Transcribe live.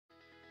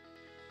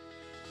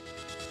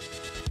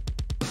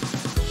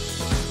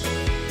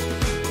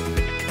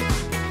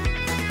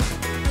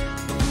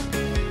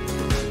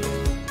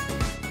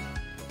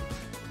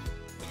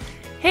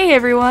Hey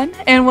everyone,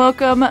 and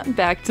welcome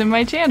back to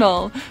my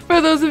channel.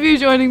 For those of you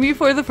joining me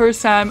for the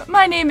first time,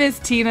 my name is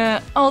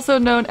Tina, also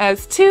known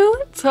as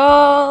Too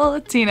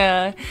Tall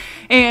Tina,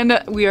 and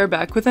we are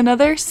back with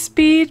another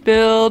speed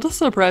build.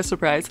 Surprise,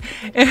 surprise.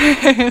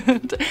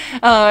 And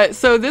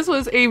so this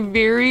was a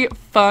very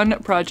fun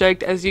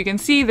project. As you can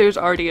see, there's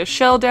already a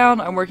shell down.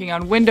 I'm working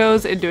on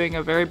windows and doing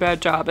a very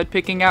bad job at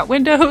picking out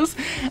windows.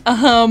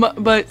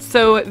 But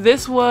so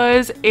this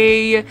was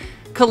a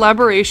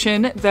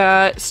collaboration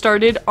that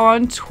started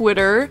on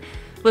Twitter.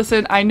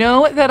 Listen, I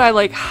know that I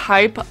like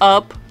hype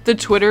up the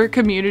Twitter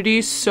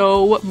community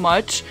so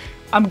much.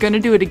 I'm gonna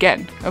do it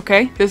again,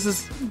 okay? This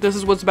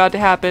is what's about to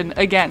happen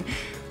again.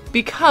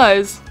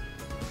 Because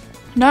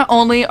not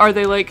only are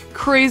they like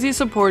crazy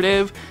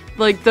supportive,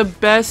 like the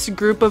best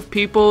group of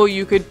people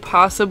you could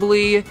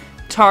possibly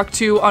talk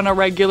to on a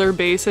regular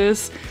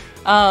basis,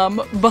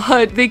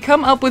 but they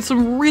come up with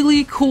some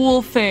really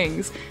cool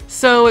things.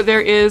 So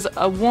there is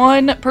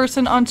one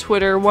person on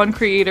Twitter, one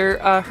creator,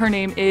 her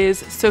name is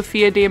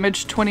Sophia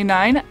Damage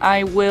 29.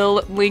 I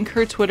will link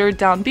her Twitter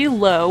down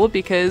below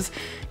because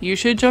you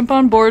should jump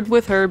on board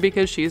with her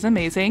because she's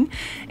amazing.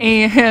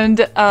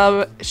 And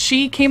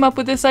she came up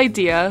with this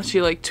idea.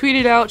 She like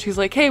tweeted out, she's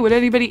like, hey, would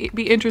anybody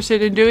be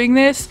interested in doing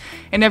this?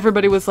 And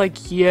everybody was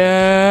like,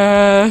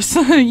 yes,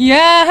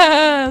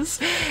 yes.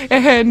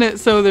 And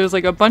so there's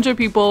like a bunch of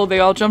people, they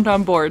all jumped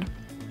on board.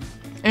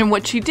 And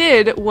what she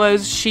did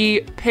was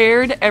she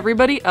paired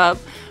everybody up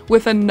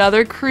with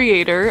another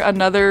creator,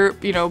 another,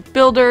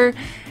 builder,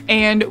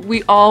 and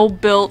we all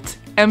built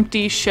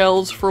empty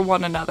shells for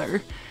one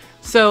another.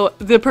 So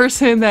the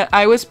person that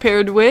I was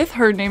paired with,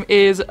 her name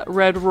is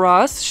Red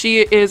Ross.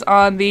 She is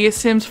on the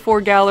Sims 4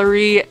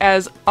 gallery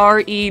as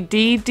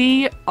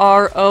REDDROSSS,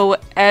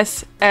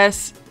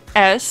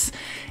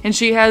 and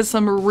she has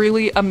some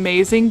really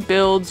amazing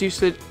builds. You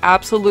should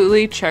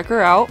absolutely check her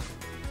out.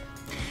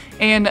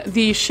 And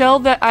the shell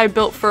that I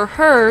built for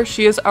her,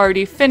 she is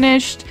already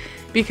finished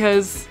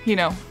because,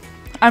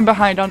 I'm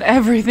behind on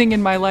everything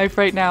in my life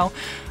right now.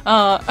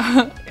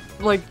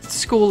 Like,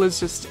 school is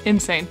just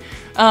insane.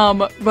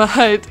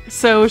 But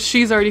so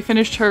she's already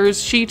finished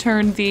hers. She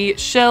turned the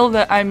shell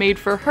that I made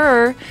for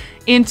her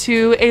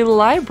into a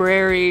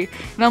library.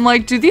 And I'm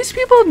like, do these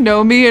people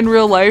know me in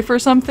real life or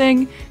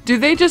something? Do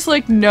they just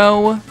like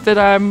know that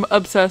I'm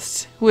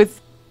obsessed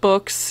with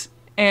books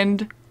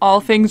and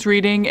all things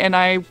reading and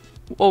I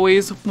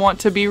always want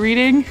to be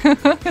reading?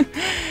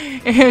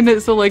 And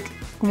so like,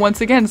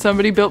 once again,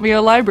 somebody built me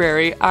a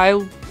library.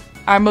 I'm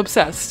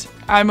obsessed.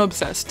 I'm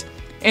obsessed.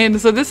 And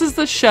so this is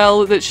the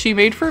shell that she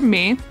made for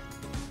me.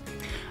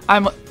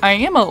 I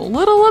am a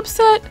little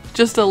upset,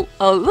 just a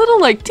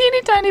little like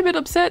teeny tiny bit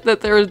upset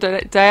that there's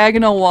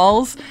diagonal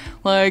walls.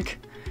 Like,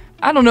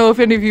 I don't know if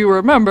any of you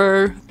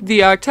remember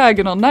the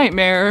octagonal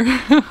nightmare.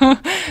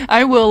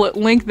 I will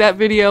link that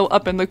video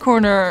up in the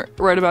corner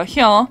right about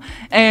here.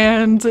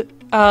 And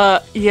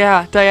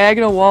yeah,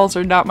 diagonal walls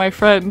are not my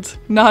friend,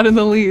 not in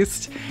the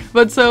least.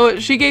 But so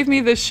she gave me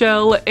this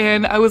shell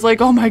and I was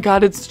like, oh my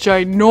god, it's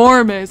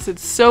ginormous.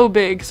 It's so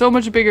big, so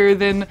much bigger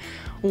than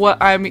what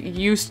I'm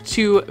used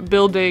to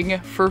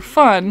building for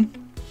fun.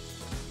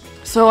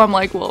 So I'm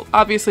like, well,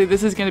 obviously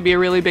this is going to be a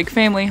really big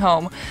family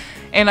home.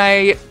 And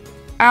I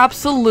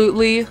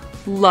absolutely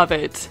love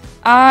it.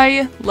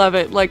 I love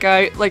it. Like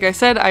I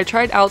said, I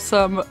tried out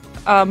some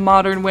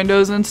modern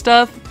windows and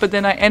stuff, but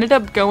then I ended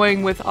up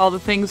going with all the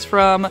things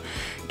from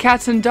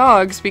Cats and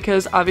Dogs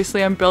because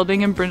obviously I'm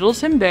building in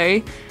Brindleton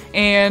Bay,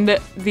 and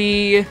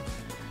I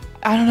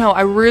don't know,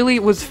 I really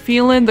was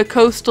feeling the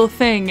coastal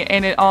thing,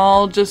 and it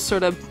all just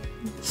sort of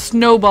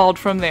snowballed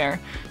from there.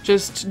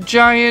 Just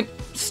giant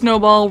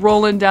snowball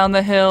rolling down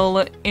the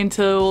hill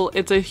until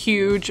it's a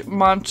huge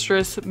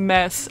monstrous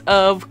mess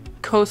of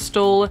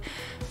coastal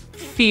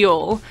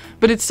feel,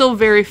 but it's still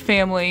very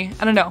family.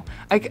 I don't know.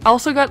 I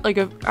also got like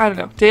I don't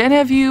know. Did any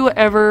of you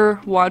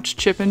ever watch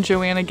Chip and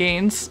Joanna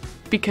Gaines?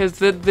 Because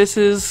this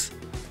is,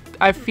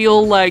 I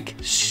feel like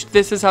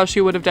this is how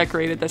she would have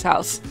decorated this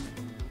house.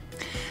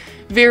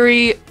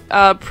 Very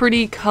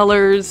pretty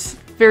colors,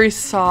 very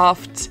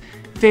soft,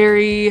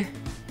 very,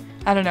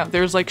 I don't know,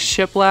 there's like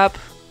shiplap,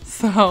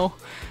 so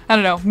I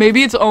don't know.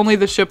 Maybe it's only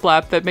the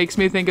shiplap that makes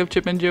me think of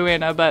Chip and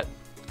Joanna, but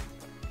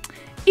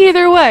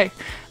either way,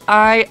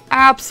 I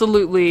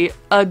absolutely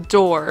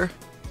adore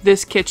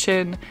this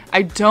kitchen.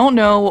 I don't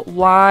know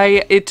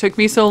why it took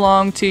me so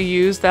long to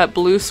use that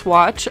blue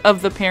swatch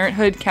of the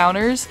Parenthood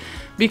counters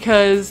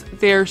because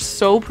they're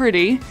so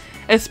pretty,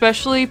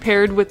 especially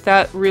paired with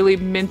that really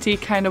minty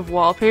kind of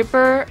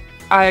wallpaper.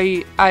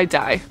 I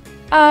die.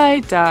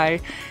 I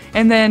die.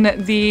 And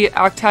then the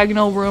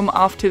octagonal room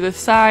off to the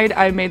side,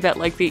 I made that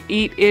like the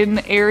eat-in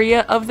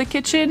area of the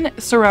kitchen,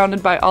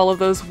 surrounded by all of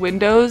those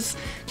windows.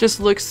 Just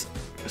looks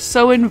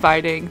so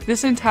inviting.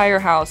 This entire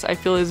house I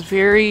feel is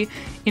very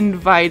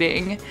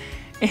inviting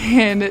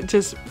and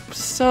just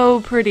so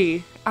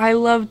pretty. I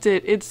loved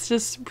it. It's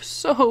just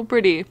so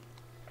pretty.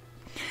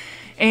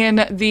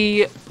 And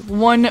the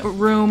one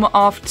room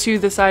off to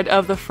the side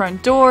of the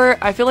front door,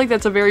 I feel like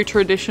that's a very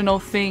traditional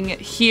thing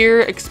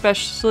here,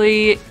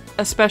 especially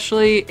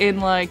especially in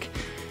like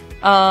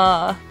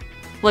the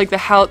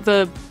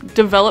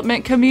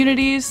development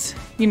communities,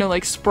 you know,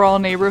 like sprawl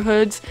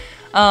neighborhoods,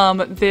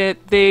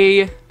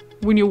 that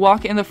when you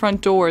walk in the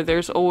front door,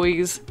 there's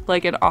always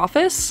like an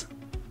office.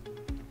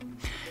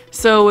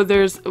 So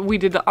we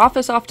did the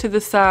office off to the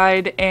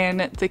side,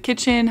 and the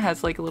kitchen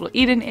has like a little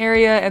eat-in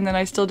area, and then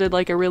I still did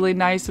like a really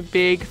nice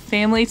big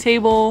family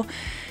table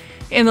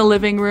in the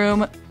living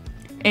room.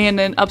 And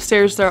then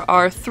upstairs there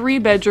are 3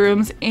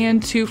 bedrooms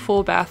and 2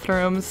 full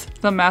bathrooms.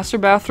 The master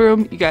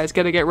bathroom, you guys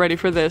gotta get ready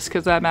for this,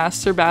 because that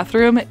master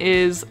bathroom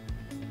is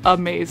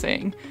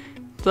amazing.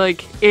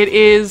 Like, it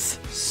is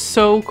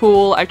so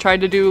cool. I tried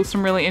to do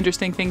some really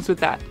interesting things with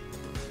that.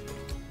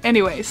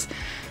 Anyways,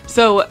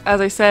 so as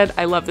I said,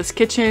 I love this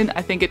kitchen.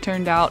 I think it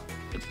turned out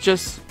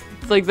just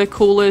like the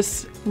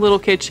coolest little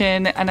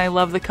kitchen, and I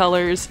love the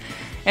colors.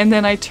 And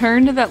then I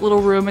turned that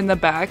little room in the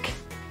back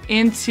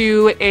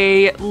into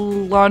a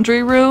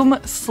laundry room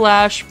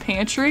 /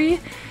 pantry.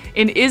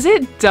 And is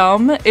it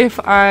dumb if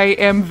I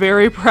am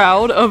very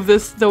proud of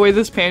the way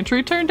this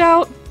pantry turned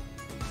out?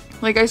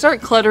 Like, I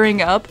start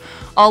cluttering up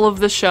all of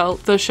the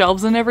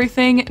shelves and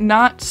everything,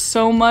 not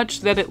so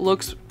much that it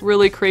looks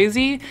really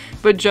crazy,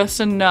 but just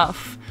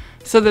enough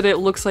so that it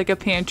looks like a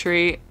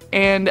pantry.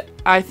 And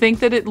I think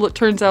that it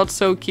turns out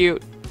so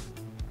cute.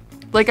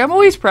 Like, I'm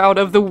always proud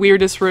of the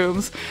weirdest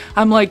rooms.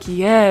 I'm like,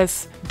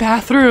 yes,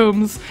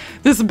 bathrooms.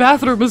 This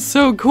bathroom is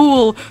so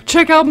cool.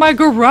 Check out my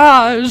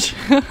garage.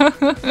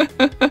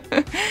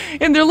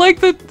 And they're like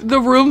the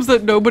rooms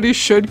that nobody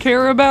should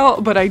care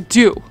about, but I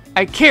do.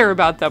 I care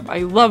about them. I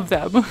love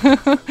them.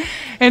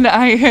 And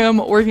I am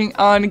working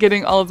on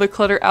getting all of the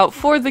clutter out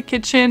for the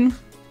kitchen.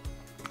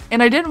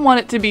 And I didn't want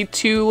it to be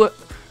too,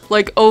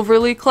 like,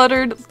 overly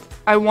cluttered.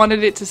 I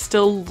wanted it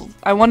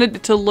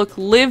to look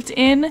lived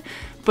in,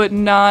 but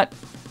not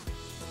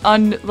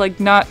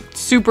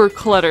super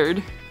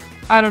cluttered.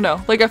 I don't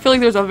know. Like, I feel like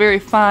there's a very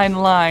fine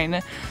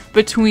line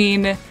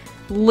between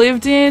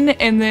lived in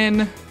and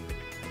then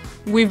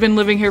we've been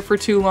living here for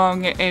too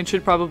long and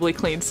should probably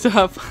clean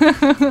stuff.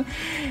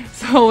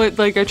 So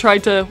I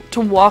tried to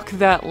walk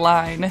that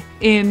line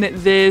in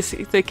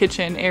the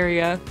kitchen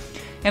area.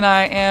 And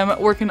I am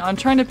working on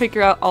trying to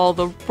figure out all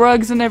the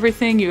rugs and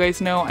everything. You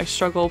guys know I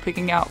struggle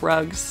picking out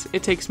rugs.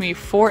 It takes me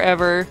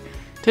forever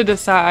to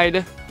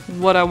decide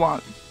what I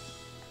want.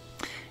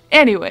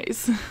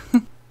 Anyways.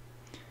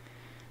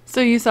 So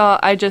you saw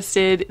I just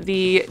did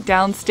the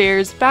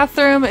downstairs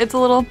bathroom. It's a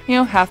little,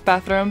 half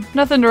bathroom.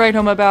 Nothing to write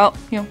home about.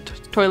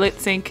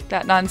 Toilet, sink,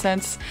 that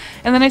nonsense.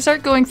 And then I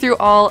start going through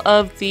all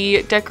of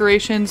the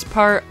decorations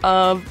part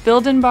of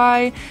Build and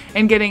Buy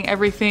and getting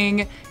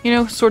everything,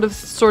 sort of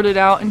sorted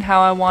out and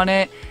how I want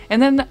it.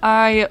 And then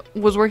I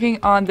was working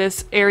on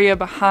this area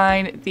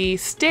behind the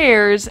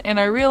stairs, and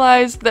I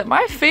realized that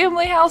my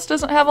family house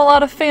doesn't have a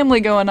lot of family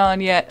going on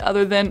yet,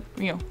 other than,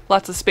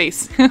 lots of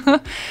space.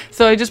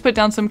 So I just put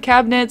down some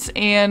cabinets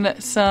and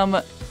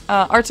some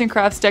arts and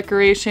crafts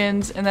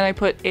decorations, and then I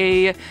put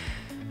a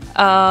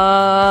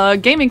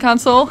gaming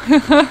console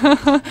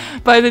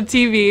by the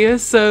TV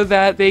so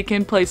that they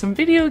can play some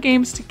video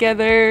games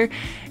together,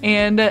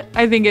 and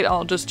I think it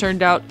all just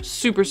turned out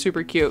super,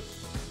 super cute.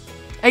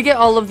 I get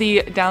all of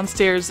the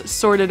downstairs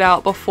sorted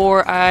out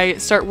before I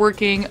start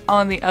working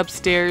on the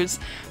upstairs,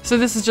 so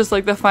this is just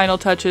like the final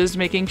touches,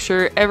 making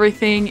sure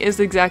everything is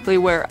exactly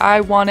where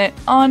I want it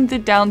on the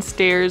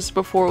downstairs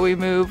before we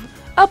move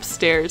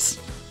upstairs.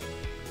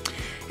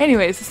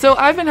 Anyways, so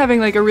I've been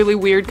having like a really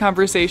weird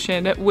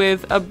conversation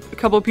with a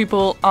couple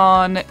people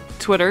on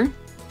Twitter.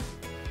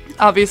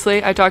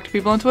 Obviously, I talk to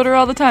people on Twitter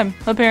all the time,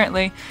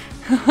 apparently.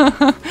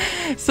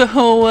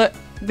 So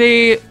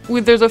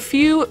there's a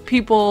few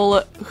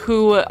people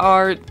who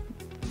are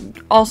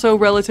also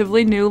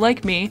relatively new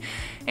like me,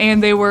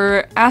 and they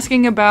were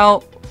asking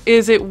about,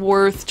 is it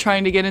worth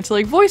trying to get into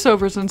like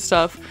voiceovers and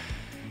stuff?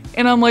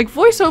 And I'm like,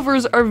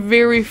 voiceovers are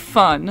very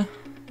fun.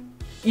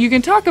 You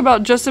can talk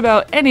about just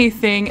about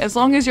anything as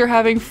long as you're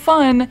having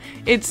fun.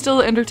 It's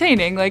still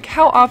entertaining. Like,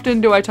 how often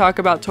do I talk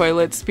about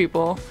toilets,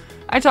 people?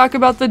 I talk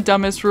about the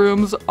dumbest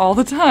rooms all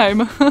the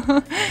time.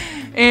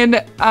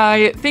 And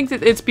I think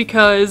that it's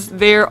because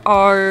there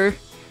are,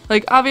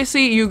 like,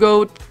 obviously you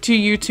go to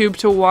YouTube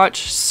to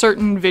watch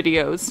certain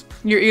videos.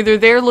 You're either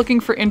there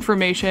looking for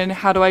information,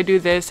 how do I do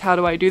this, how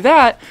do I do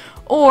that,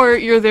 or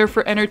you're there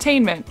for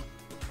entertainment.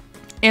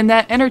 And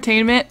that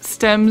entertainment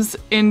stems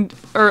in,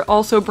 or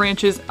also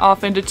branches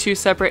off into 2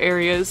 separate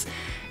areas,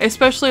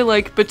 especially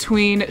like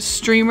between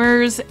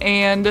streamers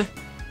and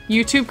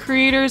YouTube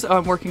creators. Oh,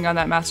 I'm working on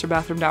that master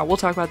bathroom now. We'll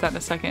talk about that in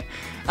a second.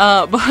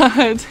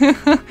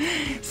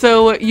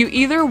 So you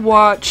either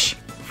watch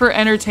for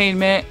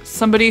entertainment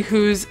somebody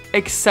who's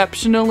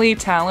exceptionally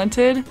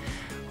talented.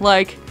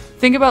 Like,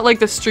 think about like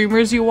the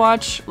streamers you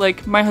watch.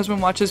 Like, my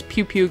husband watches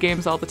Pew Pew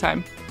games all the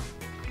time.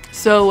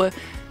 So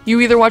you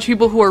either watch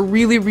people who are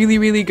really, really,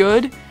 really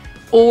good,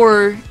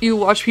 or you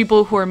watch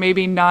people who are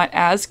maybe not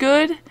as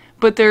good,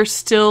 but they're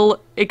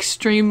still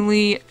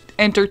extremely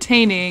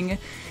entertaining.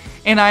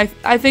 And I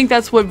think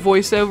that's what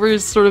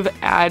voiceovers sort of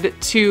add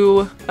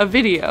to a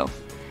video.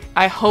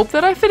 I hope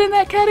that I fit in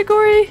that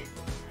category.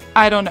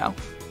 I don't know.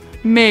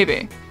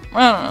 Maybe.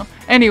 I don't know.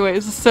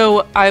 Anyways,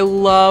 so I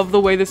love the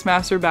way this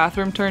master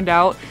bathroom turned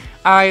out.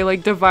 I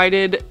like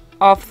divided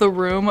off the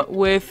room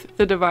with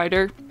the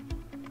divider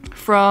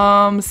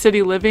from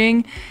city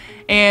living,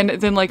 and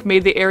then like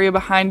made the area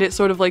behind it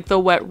sort of like the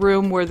wet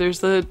room where there's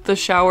the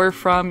shower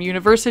from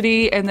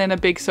university, and then a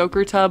big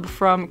soaker tub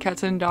from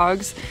cats and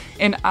dogs.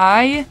 And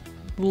I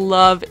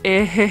love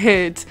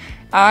it.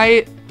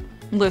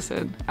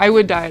 Listen, I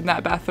would die in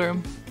that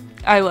bathroom.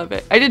 I love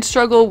it. I did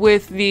struggle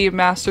with the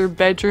master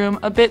bedroom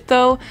a bit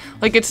though.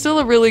 Like, it's still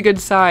a really good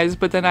size,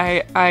 but then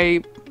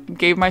I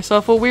gave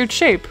myself a weird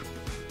shape.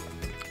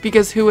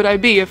 Because who would I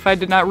be if I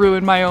did not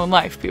ruin my own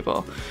life,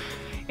 people?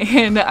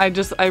 And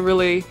I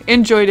really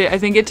enjoyed it. I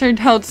think it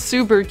turned out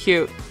super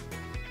cute.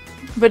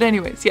 But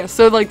anyways, yeah,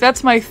 so like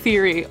that's my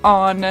theory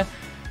on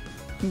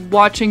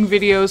watching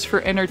videos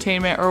for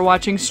entertainment or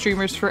watching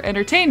streamers for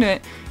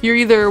entertainment. You're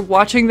either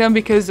watching them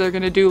because they're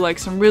gonna do like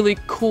some really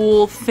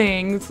cool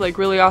things, like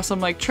really awesome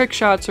like trick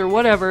shots or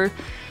whatever,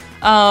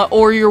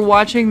 or you're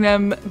watching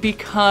them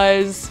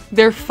because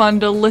they're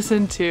fun to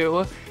listen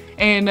to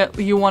and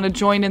you want to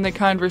join in the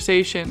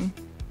conversation.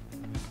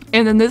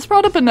 And then this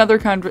brought up another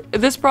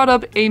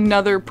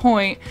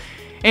point,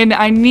 and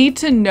I need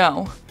to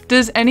know,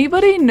 does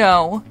anybody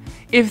know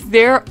if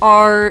there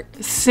are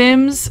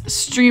Sims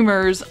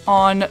streamers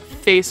on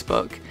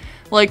Facebook?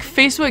 Like,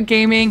 Facebook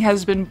gaming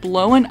has been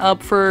blowing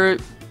up for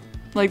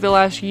like the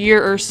last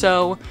year or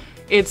so.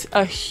 It's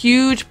a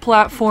huge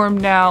platform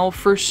now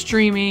for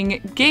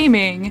streaming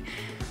gaming,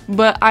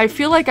 but I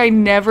feel like I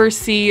never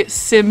see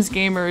Sims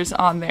gamers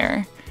on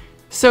there.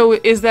 So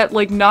is that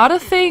like not a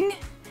thing?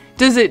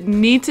 Does it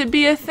need to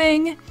be a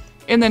thing?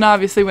 And then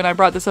obviously when I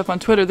brought this up on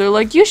Twitter, they're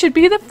like, you should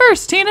be the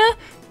first, Tina.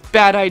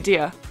 Bad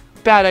idea.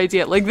 Bad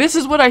idea. Like, this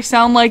is what I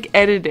sound like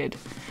edited.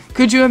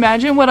 Could you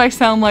imagine what I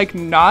sound like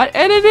not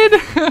edited?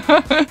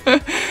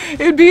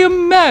 It'd be a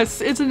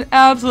mess. It's an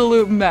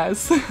absolute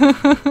mess.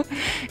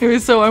 Anyway,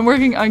 so I'm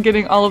working on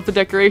getting all of the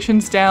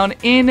decorations down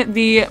in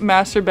the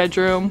master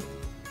bedroom.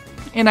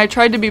 And I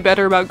tried to be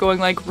better about going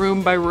like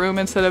room by room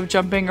instead of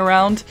jumping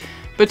around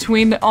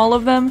between all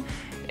of them.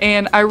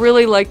 And I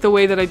really like the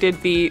way that I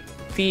did the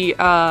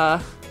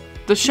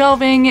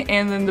shelving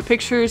and then the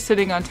pictures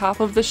sitting on top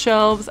of the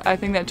shelves. I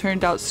think that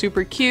turned out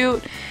super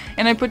cute.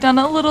 And I put down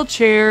a little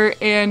chair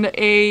and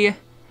a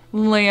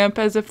lamp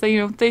as if they,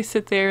 they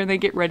sit there and they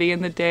get ready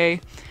in the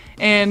day.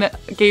 And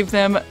gave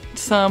them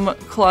some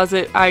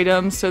closet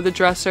items, so the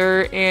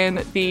dresser and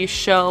the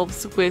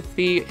shelves with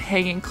the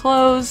hanging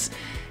clothes.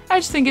 I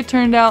just think it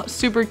turned out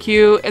super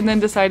cute, and then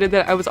decided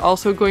that I was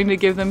also going to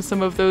give them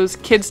some of those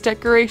kids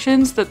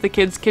decorations that the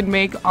kids can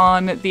make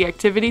on the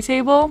activity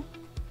table.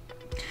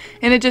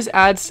 And it just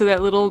adds to that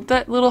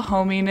little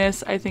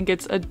hominess. I think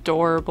it's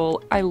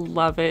adorable. I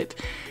love it.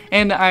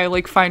 And I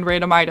like find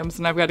random items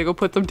and I've got to go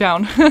put them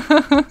down.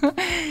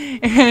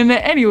 And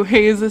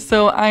anyways,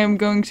 so I am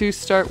going to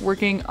start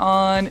working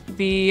on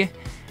the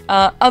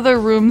other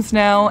rooms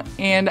now,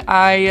 and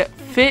I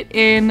fit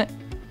in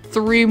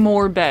 3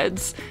 more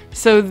beds.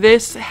 So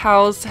this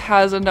house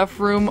has enough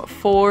room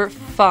for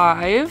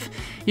 5.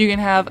 You can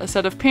have a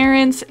set of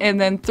parents and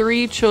then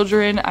 3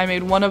 children. I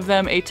made one of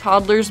them a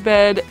toddler's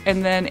bed,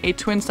 and then a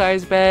twin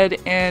size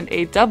bed and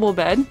a double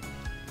bed.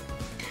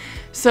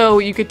 So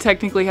you could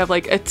technically have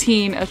like a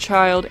teen, a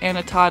child, and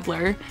a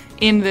toddler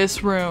in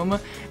this room.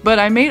 But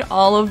I made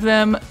all of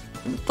them,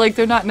 like,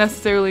 they're not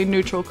necessarily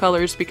neutral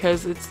colors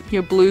because it's,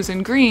 blues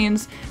and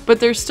greens, but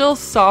they're still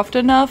soft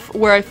enough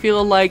where I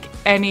feel like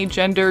any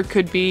gender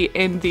could be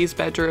in these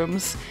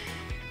bedrooms.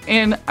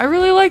 And I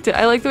really liked it.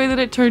 I like the way that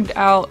it turned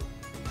out.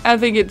 I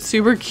think it's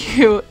super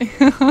cute.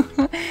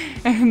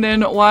 And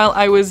then while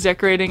I was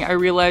decorating, I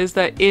realized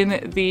that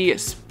in the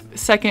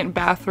second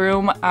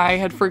bathroom, I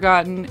had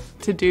forgotten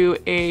to do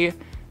a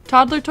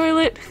toddler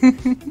toilet.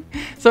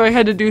 So I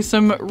had to do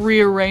some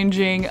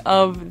rearranging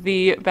of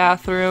the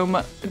bathroom,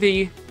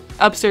 the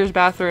upstairs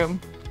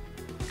bathroom,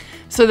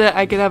 so that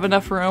I could have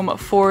enough room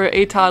for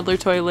a toddler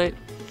toilet.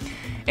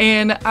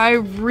 And I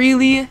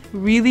really,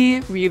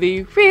 really,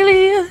 really,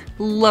 really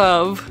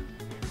love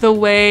the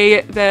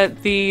way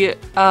that the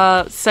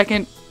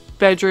second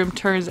bedroom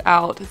turns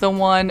out, the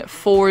one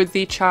for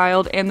the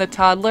child and the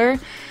toddler,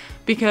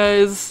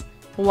 because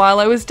while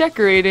I was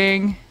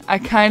decorating, I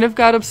kind of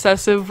got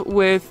obsessive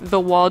with the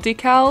wall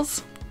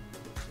decals.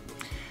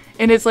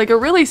 And it's like a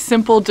really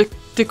simple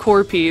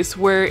decor piece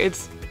where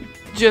it's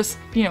just,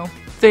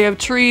 they have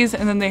trees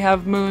and then they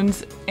have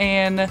moons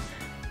and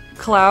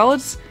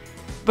clouds,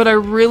 but I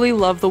really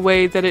love the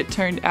way that it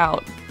turned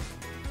out.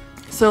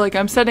 So like,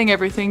 I'm setting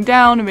everything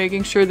down and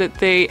making sure that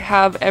they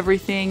have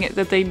everything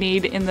that they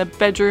need in the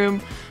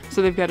bedroom.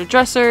 So they've got a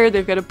dresser,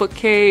 they've got a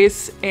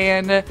bookcase,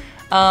 and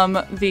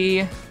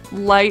the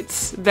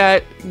lights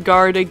that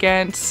guard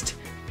against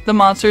the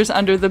monsters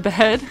under the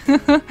bed.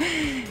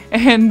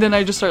 And then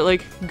I just start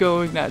like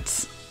going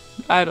nuts.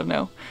 I don't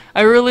know.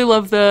 I really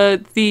love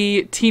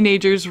the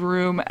teenager's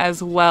room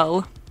as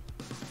well,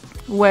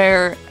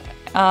 where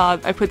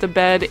I put the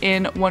bed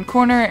in one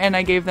corner and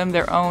I gave them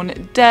their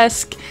own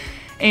desk.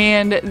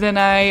 And then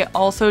I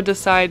also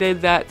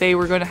decided that they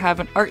were going to have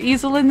an art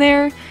easel in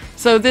there.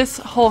 So this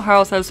whole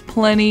house has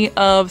plenty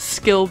of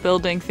skill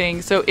building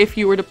things. So if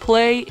you were to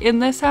play in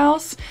this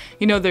house,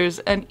 you know, there's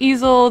an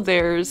easel,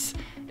 there's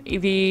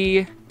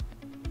the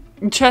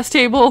chess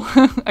table.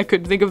 I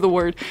couldn't think of the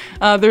word.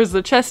 There's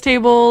the chess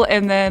table,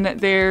 and then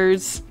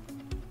there's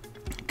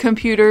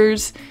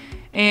computers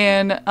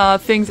and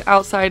things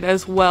outside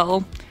as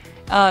well.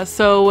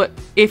 So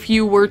if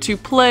you were to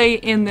play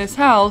in this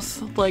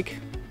house, like,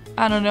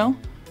 I don't know,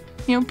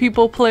 you know,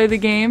 people play the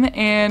game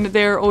and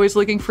they're always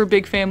looking for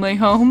big family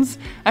homes.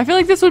 I feel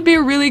like this would be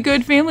a really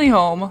good family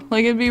home.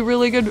 Like, it'd be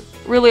really good,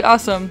 really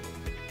awesome.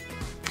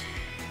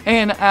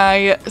 And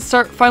I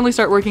finally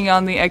start working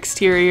on the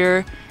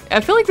exterior. I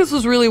feel like this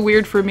was really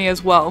weird for me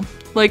as well.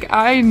 Like,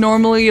 I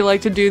normally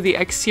like to do the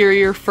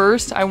exterior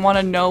first. I want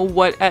to know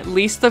what at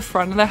least the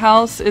front of the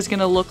house is going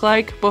to look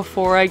like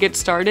before I get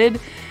started.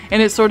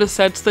 And it sort of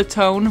sets the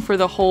tone for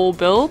the whole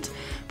build.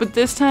 But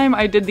this time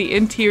I did the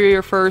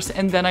interior first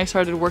and then I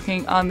started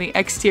working on the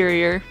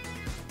exterior.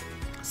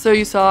 So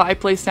you saw I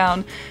placed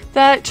down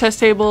that chess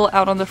table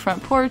out on the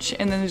front porch,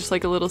 and then just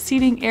like a little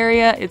seating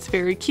area. It's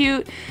very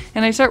cute.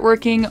 And I start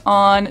working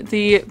on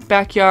the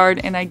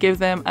backyard and I give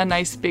them a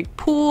nice big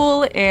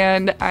pool,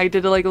 and I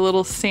did like a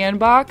little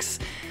sandbox.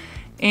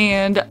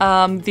 And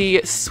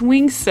the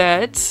swing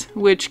set,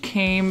 which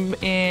came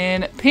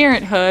in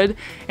Parenthood,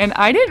 and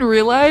I didn't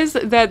realize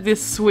that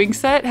this swing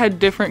set had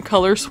different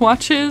color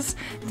swatches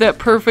that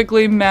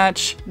perfectly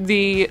match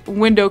the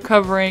window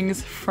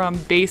coverings from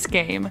base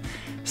game.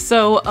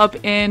 So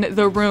up in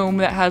the room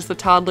that has the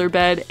toddler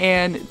bed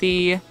and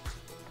the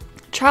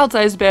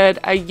child-sized bed,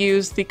 I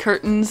used the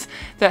curtains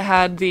that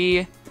had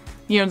the,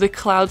 you know, the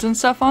clouds and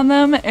stuff on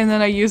them, and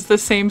then I used the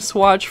same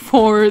swatch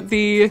for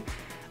the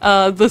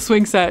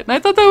swing set, and I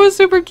thought that was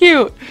super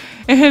cute.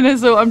 And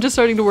so I'm just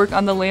starting to work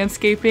on the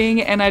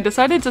landscaping, and I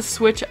decided to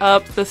switch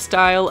up the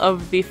style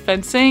of the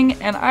fencing,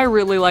 and I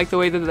really like the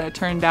way that that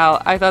turned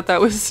out. I thought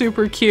that was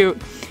super cute.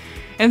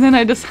 And then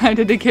I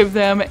decided to give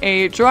them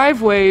a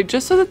driveway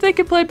just so that they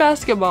could play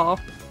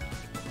basketball.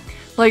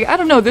 Like, I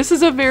don't know, this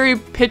is a very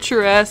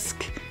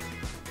picturesque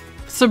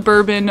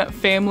suburban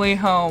family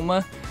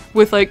home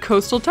with like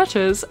coastal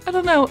touches. I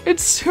don't know,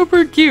 it's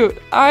super cute.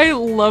 I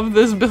love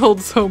this build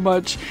so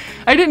much.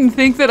 I didn't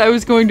think that I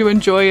was going to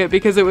enjoy it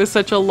because it was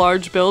such a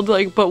large build,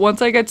 like, but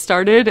once I got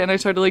started and I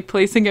started like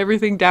placing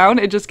everything down,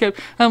 it just kept,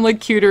 I'm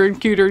like cuter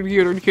and cuter and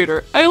cuter and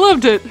cuter. I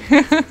loved it.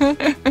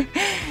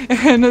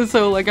 And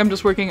so like I'm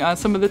just working on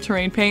some of the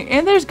terrain paint,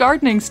 and there's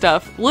gardening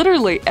stuff.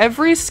 Literally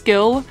every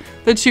skill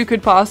that you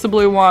could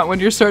possibly want when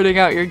you're starting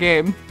out your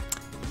game.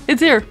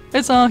 It's here.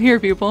 It's all here,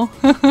 people.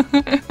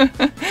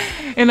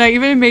 And I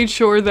even made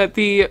sure that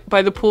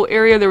by the pool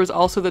area there was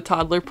also the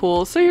toddler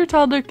pool, so your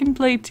toddler can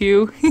play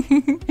too.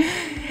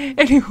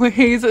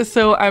 Anyways,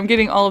 so I'm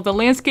getting all of the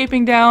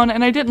landscaping down,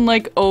 and I didn't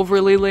like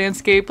overly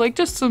landscape, like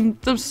just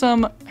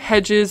some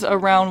hedges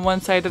around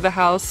one side of the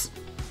house,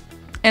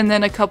 and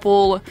then a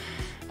couple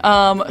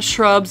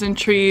shrubs and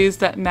trees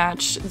that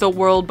match the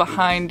world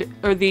behind,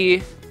 or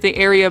the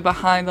area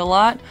behind the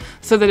lot,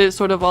 so that it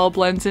sort of all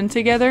blends in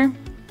together.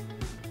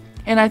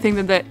 And I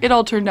think that it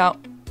all turned out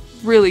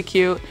really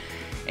cute.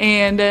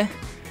 And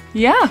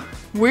yeah,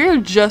 we're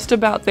just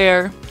about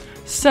there.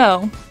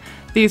 So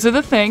these are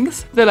the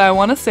things that I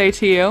want to say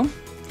to you.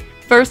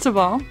 First of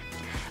all,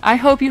 I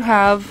hope you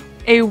have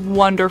a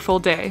wonderful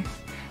day.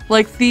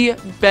 Like the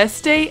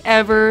best day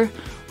ever.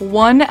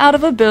 1 out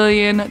of a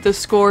billion. The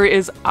score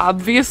is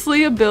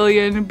obviously a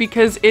billion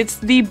because it's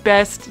the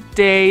best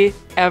day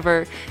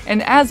ever.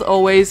 And as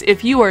always,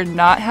 if you are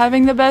not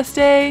having the best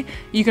day,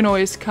 you can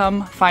always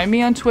come find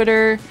me on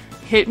Twitter,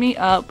 hit me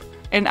up,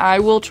 and I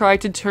will try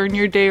to turn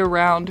your day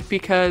around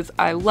because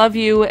I love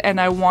you and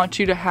I want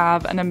you to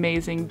have an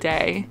amazing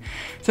day.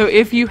 So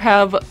if you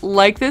have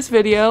liked this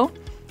video,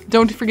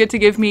 don't forget to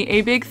give me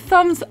a big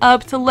thumbs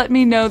up to let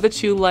me know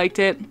that you liked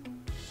it.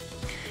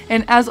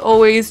 And as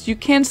always, you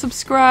can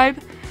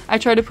subscribe. I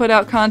try to put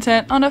out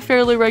content on a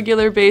fairly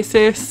regular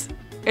basis.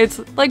 It's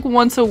like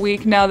once a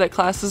week now that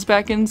class is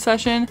back in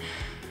session.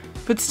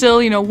 But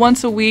still, you know,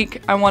 once a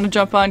week, I want to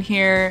jump on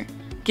here,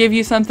 give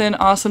you something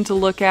awesome to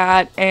look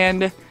at,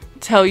 and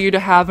tell you to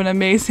have an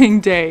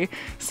amazing day.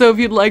 So if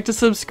you'd like to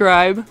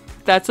subscribe,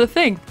 that's a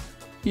thing.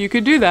 You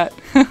could do that.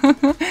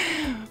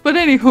 But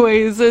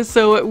anyways,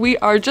 so we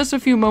are just a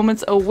few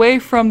moments away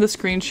from the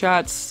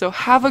screenshots, so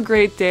have a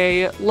great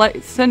day.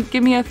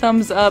 Give me a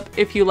thumbs up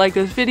if you like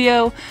this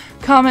video.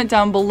 Comment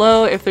down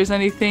below if there's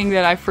anything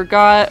that I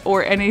forgot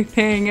or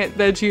anything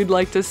that you'd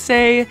like to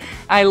say.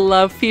 I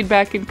love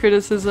feedback and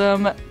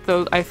criticism,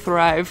 though I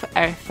thrive.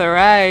 I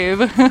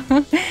thrive.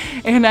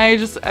 And I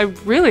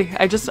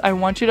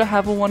want you to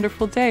have a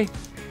wonderful day.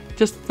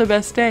 Just the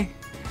best day.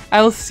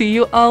 I will see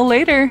you all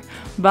later.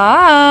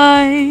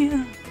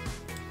 Bye!